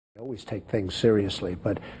I always take things seriously,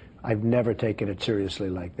 but I've never taken it seriously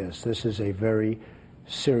like this. This is a very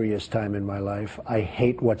serious time in my life. I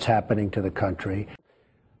hate what's happening to the country.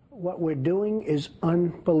 What we're doing is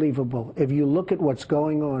unbelievable. If you look at what's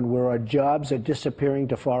going on, where our jobs are disappearing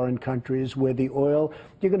to foreign countries, where the oil,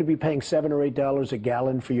 you're going to be paying $7 or $8 a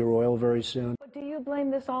gallon for your oil very soon. But do you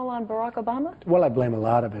blame this all on Barack Obama? Well, I blame a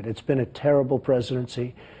lot of it. It's been a terrible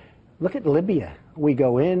presidency. Look at Libya. We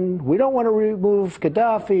go in, we don't want to remove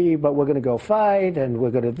Gaddafi, but we're going to go fight, and we're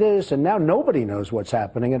going to this, and now nobody knows what's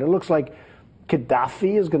happening, and it looks like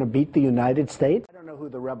Gaddafi is going to beat the United States. I don't know who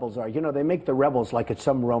the rebels are. You know, they make the rebels like it's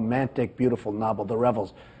some romantic, beautiful novel, the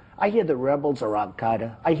rebels. I hear the rebels are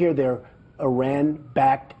Al-Qaeda. I hear they're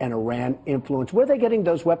Iran-backed and Iran-influenced. Where are they getting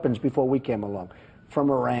those weapons before we came along? From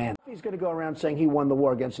Iran. He's going to go around saying he won the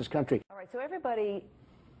war against his country. All right, so everybody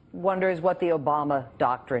wonders what the Obama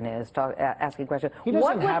doctrine is, asking questions. He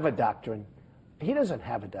doesn't have a doctrine. He doesn't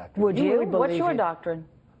have a doctrine. Would you? Really What's your doctrine?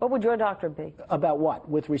 What would your doctrine be? About what?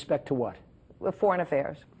 With respect to what? With foreign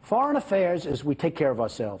affairs. Foreign affairs is we take care of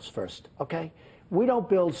ourselves first, okay? We don't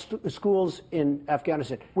build schools in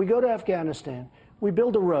Afghanistan. We go to Afghanistan, we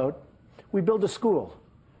build a road, we build a school.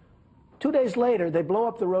 2 days later, they blow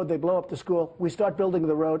up the road, they blow up the school, we start building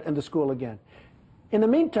the road and the school again. In the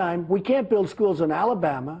meantime, we can't build schools in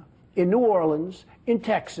Alabama, in New Orleans, in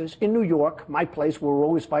Texas, in New York, my place where we're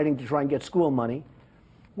always fighting to try and get school money.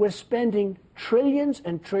 We're spending trillions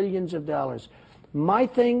and trillions of dollars. My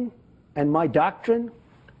thing and my doctrine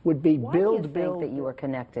would be build. Why do you think that you are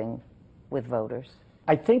connecting with voters?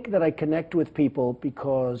 I think that I connect with people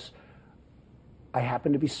because I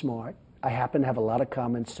happen to be smart. I happen to have a lot of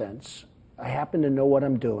common sense. I happen to know what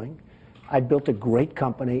I'm doing. I built a great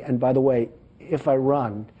company, and by the way, if I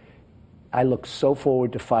run, I look so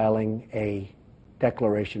forward to filing a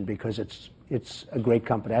declaration because it's a great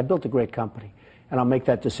company. I built a great company, and I'll make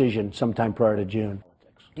that decision sometime prior to June.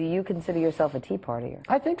 Do you consider yourself a Tea Partier?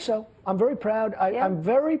 I think so. I'm very proud. I'm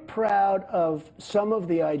very proud of some of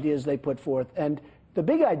the ideas they put forth. And the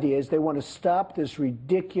big idea is they want to stop this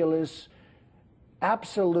ridiculous,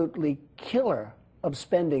 absolutely killer of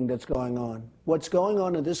spending that's going on. What's going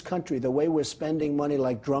on in this country, the way we're spending money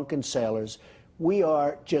like drunken sailors, we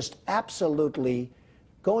are just absolutely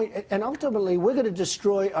going, and ultimately we're going to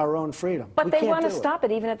destroy our own freedom. But they want to stop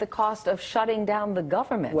it even at the cost of shutting down the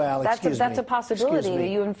government. Well, that's a possibility. Are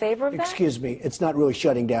you in favor of that? Excuse me. It's not really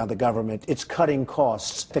shutting down the government. It's cutting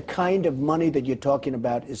costs. The kind of money that you're talking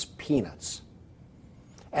about is peanuts.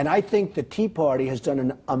 And I think the Tea Party has done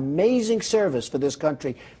an amazing service for this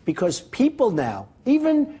country because people now,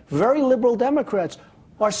 even very liberal Democrats,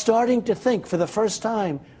 are starting to think for the first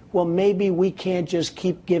time, well, maybe we can't just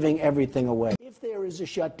keep giving everything away. If there is a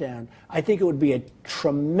shutdown, I think it would be a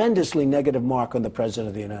tremendously negative mark on the President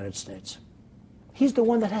of the United States. He's the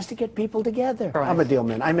one that has to get people together. Right. I'm a deal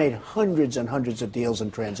man. I made hundreds and hundreds of deals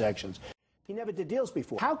and transactions. He never did deals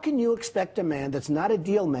before. How can you expect a man that's not a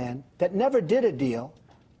deal man, that never did a deal,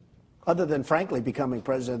 other than, frankly, becoming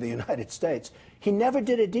President of the United States, he never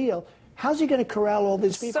did a deal. How's he going to corral all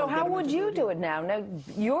these people? So how would you do it now? Now,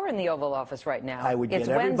 you're in the Oval Office right now. I would get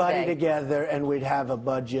everybody together, and we'd have a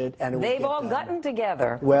budget, and it would They've all gotten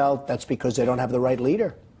together. Well, that's because they don't have the right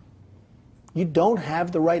leader. You don't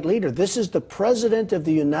have the right leader. This is the President of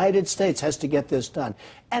the United States has to get this done.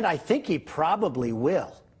 And I think he probably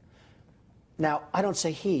will. Now, I don't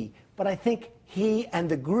say he, but I think he and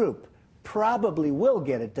the group probably will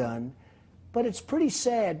get it done, but it's pretty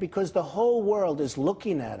sad because the whole world is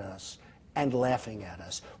looking at us and laughing at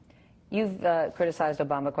us. You've criticized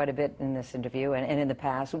Obama quite a bit in this interview and in the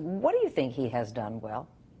past. What do you think he has done well?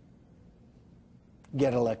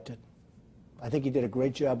 Get elected. I think he did a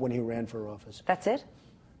great job when he ran for office. That's it?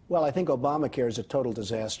 Well, I think Obamacare is a total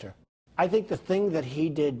disaster. I think the thing that he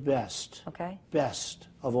did best, best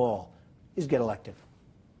of all, is get elected.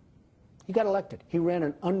 He got elected. He ran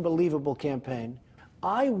an unbelievable campaign.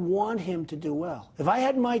 I want him to do well. If I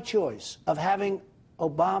had my choice of having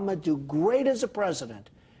Obama do great as a president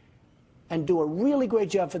and do a really great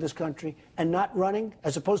job for this country and not running,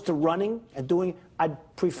 as opposed to running and doing, I'd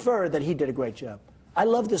prefer that he did a great job. I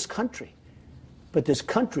love this country, but this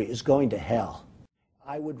country is going to hell.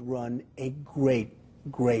 I would run a great,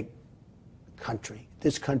 great country.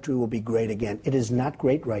 This country will be great again. It is not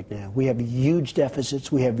great right now. We have huge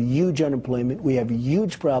deficits. We have huge unemployment. We have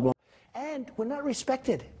huge problems. And we're not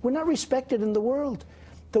respected. We're not respected in the world.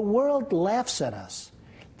 The world laughs at us.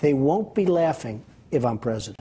 They won't be laughing if I'm president.